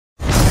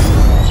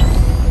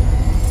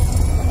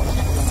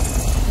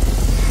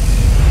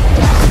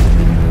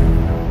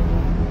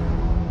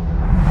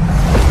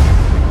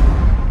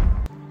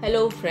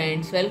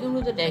friends, welcome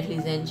to the Tech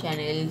Listen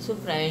channel. So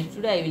friends,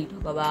 today I will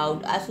talk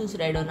about ASUS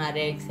Radeon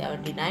RX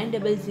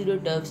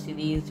 7900 TUF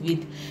series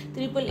with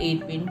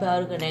 888 pin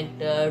power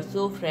connector.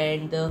 So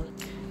friend, the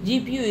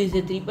GPU is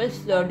a triple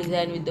slot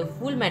design with a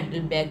full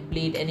metal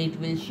backplate and it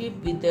will ship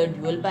with a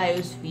dual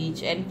BIOS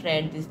switch. And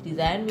friend, this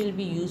design will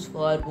be used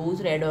for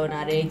both Radeon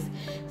RX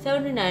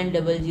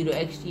 7900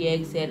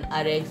 XTX and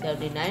RX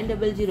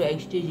 7900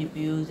 XT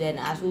GPUs, and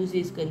ASUS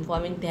is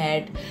confirming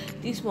that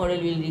this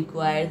model will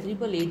require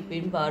 888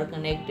 pin power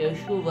connector,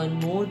 so one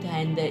more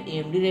than the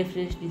AMD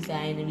reference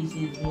design. Which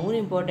is more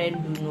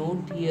important to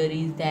note here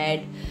is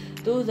that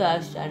those are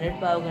standard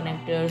power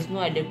connectors, no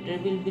adapter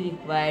will be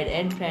required.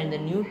 And friend, the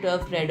new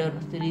TUF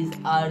Radeon series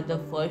are the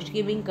first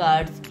gaming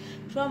cards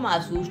from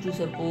ASUS to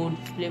support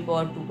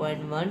DisplayPort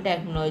 2.1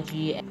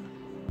 technology.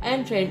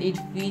 And friend, it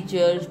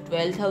features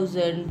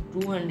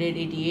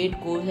 12,288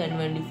 cores and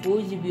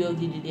 24 GB of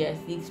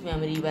GDDR6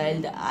 memory,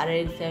 while the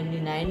RX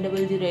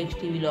 7900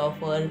 XT will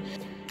offer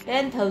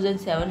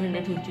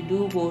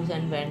 10,752 cores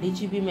and 20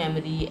 GB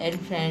memory. And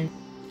friend,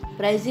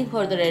 pricing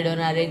for the Radeon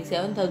RX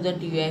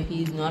 7000 TUF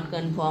is not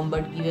confirmed,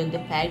 but given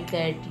the fact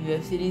that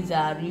TUF series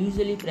are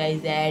usually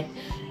priced at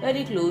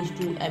very close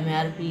to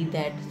MRP,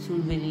 that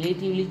should be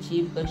relatively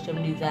cheap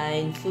custom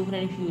designs. So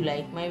friend, if you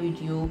like my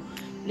video,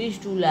 please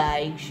do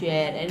like,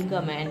 share and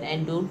comment,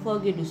 and don't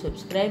forget to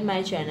subscribe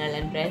my channel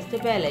and press the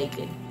bell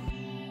icon.